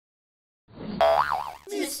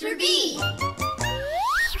Mr. B.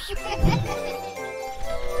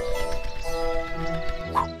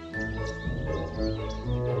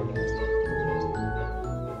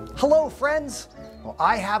 Hello, friends. Well,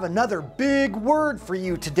 I have another big word for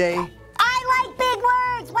you today. I like big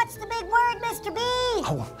words. What's the big word, Mr. B?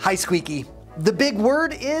 Oh, hi, Squeaky. The big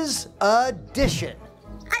word is addition.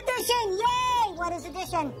 Addition, yay! What is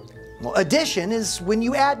addition? Well, addition is when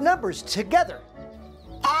you add numbers together.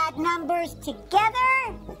 Add numbers together?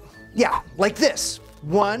 Yeah, like this.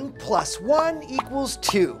 1 plus 1 equals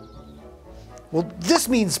 2. Well, this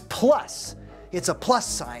means plus. It's a plus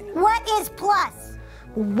sign. What is plus?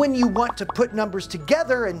 When you want to put numbers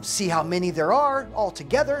together and see how many there are all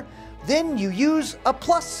together, then you use a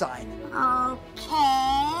plus sign.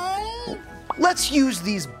 Okay. Let's use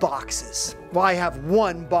these boxes. Well, I have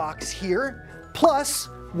one box here, plus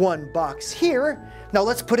one box here. Now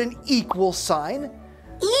let's put an equal sign.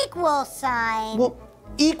 Equal sign? Well,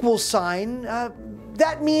 equal sign,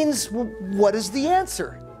 that means, well, what is the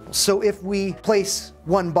answer? So if we place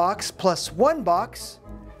one box plus one box,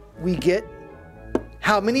 we get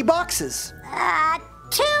how many boxes?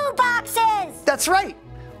 2 boxes! That's right.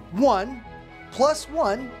 1 plus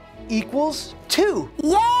 1 equals 2.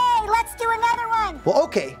 Yay! Let's do another one. Well,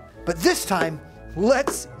 okay, but this time,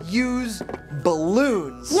 let's use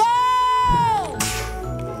balloons. Yay!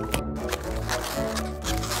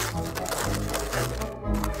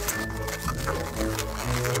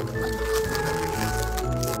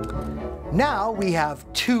 Now we have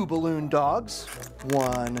 2 balloon dogs.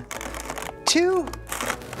 1, 2,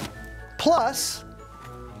 plus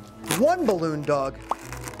 1 balloon dog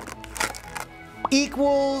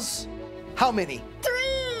equals how many?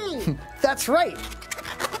 3! That's right.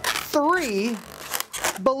 3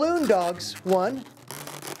 balloon dogs. 1,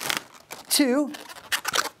 2,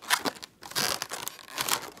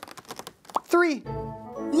 3. Yay!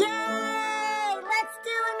 Let's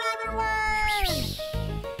do another one!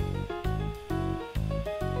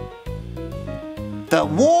 The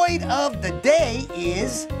word of the day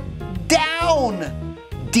is down.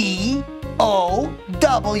 D-O-W-N.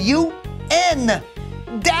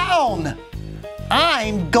 Down.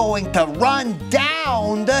 I'm going to run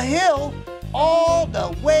down the hill all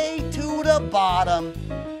the way to the bottom.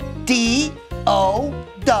 D-O-W-N.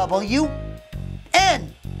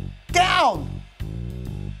 Down.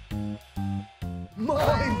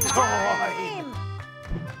 Mime time.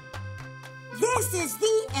 This is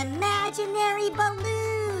the imaginary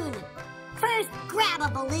balloon. First, grab a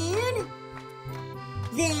balloon,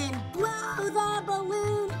 then blow the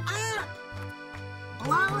balloon up.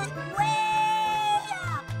 Blow it way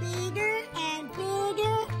up, bigger and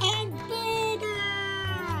bigger and bigger.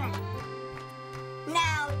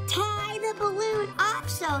 Now tie the balloon up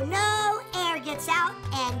so no air gets out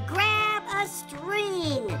and grab a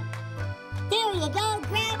string. There you go,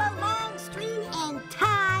 grab a long string and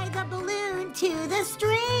tie the balloon to the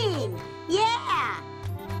string. Yeah!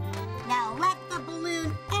 Now let the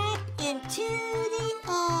balloon up into the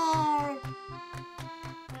air.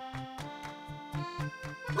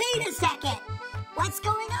 Wait a second. What's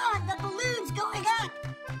going on? The balloon's going up.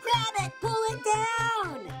 Grab it, pull it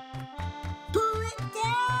down. Pull it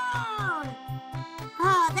down.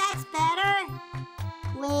 Oh, that's better.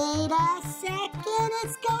 Wait a second,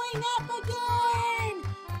 it's going up again.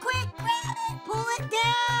 Quick, grab it, pull it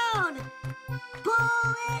down.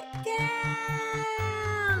 Pull it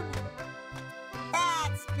down.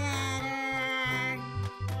 That's better.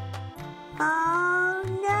 Oh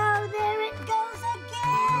no, there it goes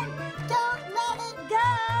again. Don't let it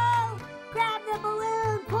go. Grab the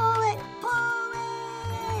balloon, pull it, pull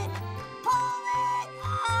it. Pull it.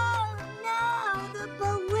 Oh no, the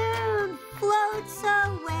balloon floats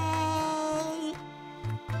away.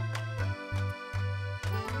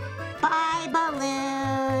 Bye,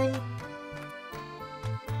 balloon.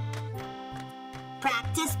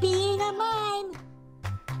 Practice being a mime.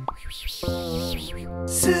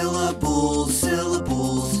 Syllables,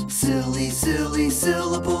 syllables, silly, silly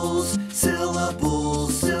syllables.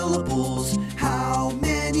 Syllables, syllables, how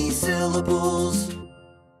many syllables?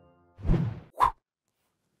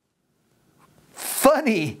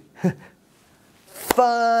 Funny.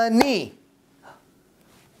 Funny.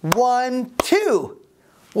 1, 2.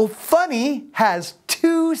 Well, funny has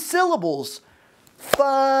 2 syllables.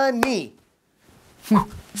 Funny.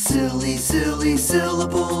 Silly, silly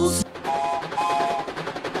syllables.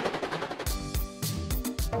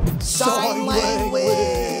 Sign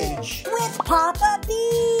language. With Papa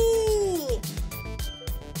B.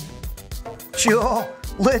 Sure,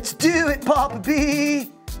 let's do it, Papa B.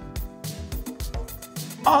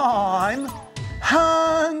 I'm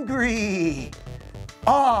hungry.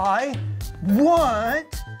 I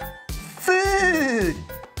want food.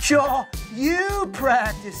 Jaw, you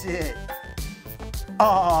practice it.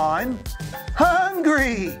 I'm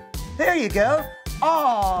hungry. There you go.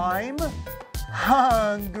 I'm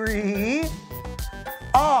hungry.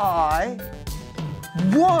 I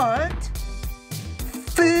want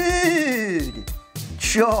food.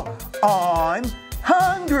 Jaw, I'm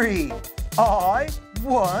hungry. I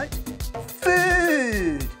want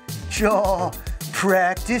food. Jaw,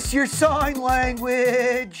 practice your sign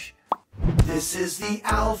language. This is the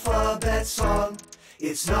alphabet song.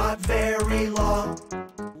 It's not very long.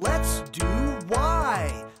 Let's do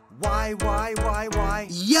Y. Y.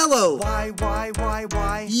 Yellow.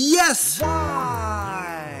 Y. Yes.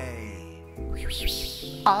 Y.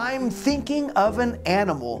 I'm thinking of an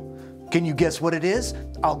animal. Can you guess what it is?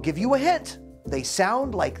 I'll give you a hint. They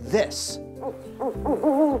sound like this.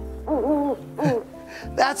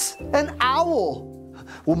 That's an owl.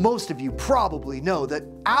 Well, most of you probably know that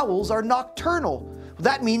owls are nocturnal.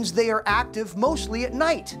 That means they are active mostly at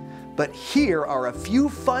night. But here are a few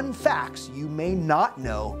fun facts you may not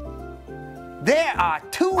know. There are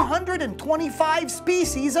 225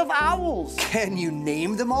 species of owls. Can you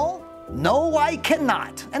name them all? No, I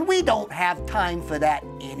cannot. And we don't have time for that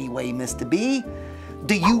anyway, Mr. B.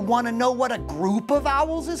 Do you want to know what a group of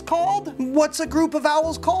owls is called? What's a group of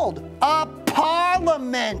owls called? A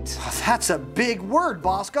parliament. That's a big word,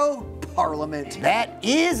 Bosco. Parliament. That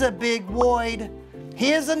is a big word.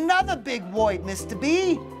 Here's another big word, Mr.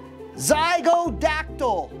 B.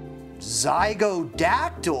 Zygodactyl.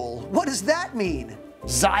 Zygodactyl? What does that mean?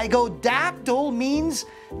 Zygodactyl means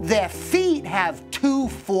their feet have 2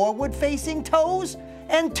 forward-facing toes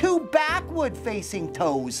and 2 backward-facing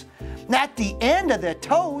toes. At the end of their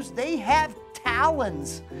toes, they have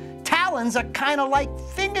talons. Talons are kind of like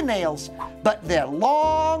fingernails, but they're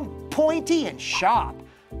long, pointy, and sharp.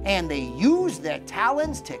 And they use their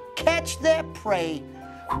talons to catch their prey.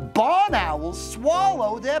 Barn owls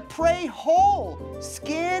swallow their prey whole,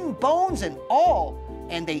 skin, bones, and all.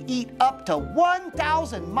 And they eat up to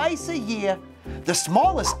 1,000 mice a year. The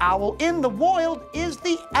smallest owl in the world is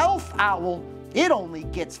the elf owl. It only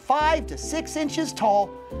gets 5 to 6 inches tall.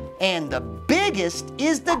 And the biggest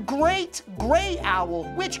is the great gray owl,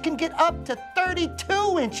 which can get up to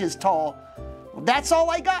 32 inches tall. That's all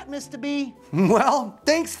I got, Mr. B. Well,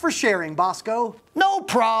 thanks for sharing, Bosco. No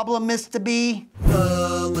problem, Mr. B.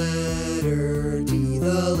 The letter D,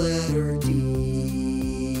 the letter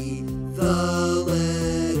D. The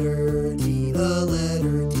letter D, the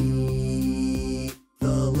letter D.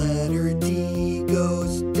 The letter D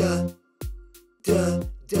goes da, da,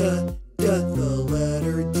 da, da. The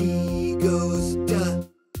letter D goes da,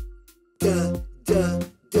 da, da,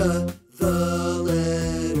 da. The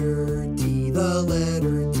letter D, the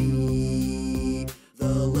letter D.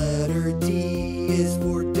 The letter D is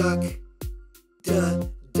for duck. Da,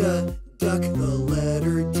 da, duck. The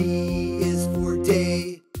letter D is for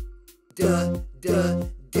day. Da, da,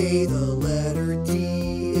 day. The letter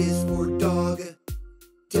D is for dog.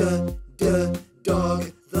 Da, da,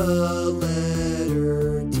 dog. The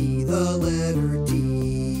letter D, the letter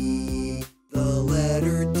D. The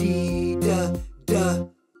letter D, da, da.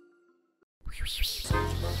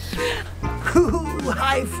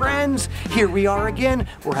 Hi, friends. Here we are again.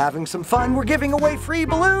 We're having some fun. We're giving away free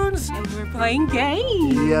balloons. And we're playing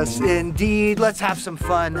games. Yes, indeed. Let's have some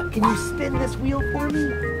fun. Can you spin this wheel for me?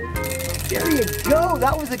 There you go.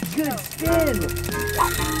 That was a good spin.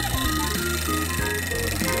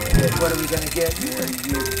 What are we going to get? There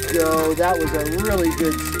you go. That was a really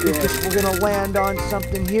good spin. Lucas, we're gonna land on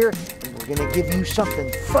something here, and we're gonna give you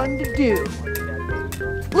something fun to do.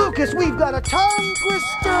 Lucas, we've got a tongue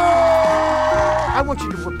twister! I want you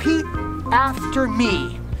to repeat after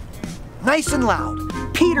me. Nice and loud.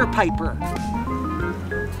 Peter Piper.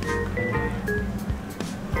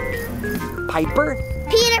 Piper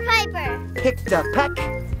Peter Piper picked a peck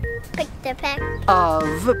picked a peck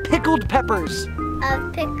of pickled peppers.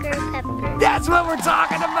 of picker peppers. That's what we're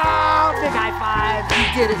talking about! Big high five. You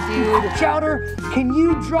did it, dude. Chowder, can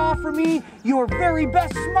you draw for me your very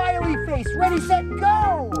best smiley face? Ready, set,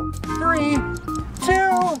 go! 3, 2,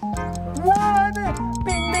 1.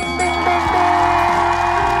 Bing, bing, bing, bing, bing!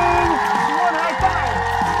 One high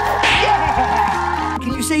five. Yeah!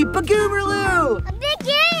 Can you say bagoomerloo? A big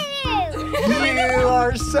you! You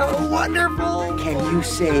are so wonderful. Can you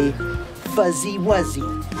say fuzzy wuzzy?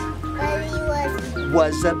 Fuzzy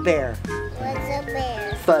Was a bear. was a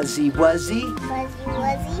bear. Fuzzy wuzzy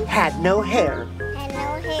Fuzzy had no hair. had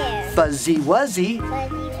no hair. Fuzzy wuzzy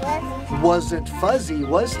Fuzzy wasn't fuzzy,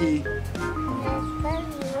 was he? was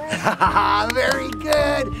Very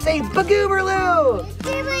good. Say Bagooberloo.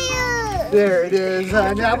 There it is.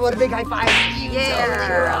 Now what a big high five. Yeah.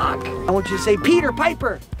 Totally rock. I want you to say Peter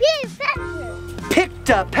Piper. Peter Pepper. Picked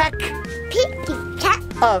a peck Picky cat.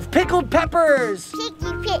 of pickled peppers.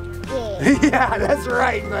 Picky pick. Yeah, that's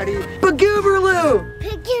right, buddy. Bagooberloo.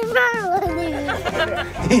 Picky Marley.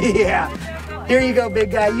 Yeah. Here you go,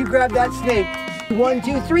 big guy. You grab that snake. 1,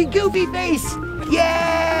 2, 3, goofy face.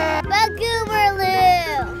 Yeah.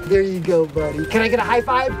 Bagooberloo. There you go, buddy. Can I get a high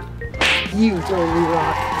five? You totally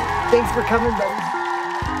rock. Thanks for coming, buddy.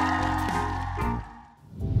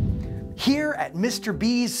 Here at Mr.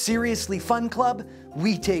 B's Seriously Fun Club,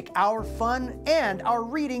 we take our fun and our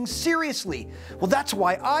reading seriously. Well, that's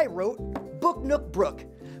why I wrote Book Nook Brook.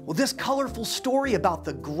 Well, this colorful story about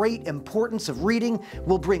the great importance of reading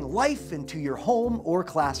will bring life into your home or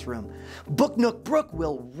classroom. Book Nook Brook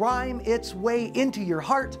will rhyme its way into your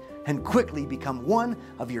heart and quickly become one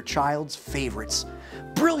of your child's favorites.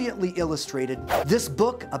 Brilliantly illustrated, this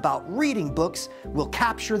book about reading books will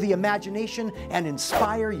capture the imagination and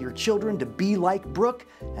inspire your children to be like Brooke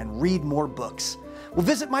and read more books. Well,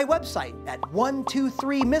 visit my website at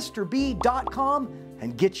 123mrb.com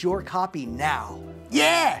and get your copy now.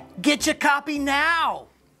 Yeah, get your copy now.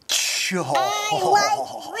 I like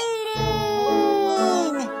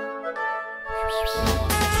reading.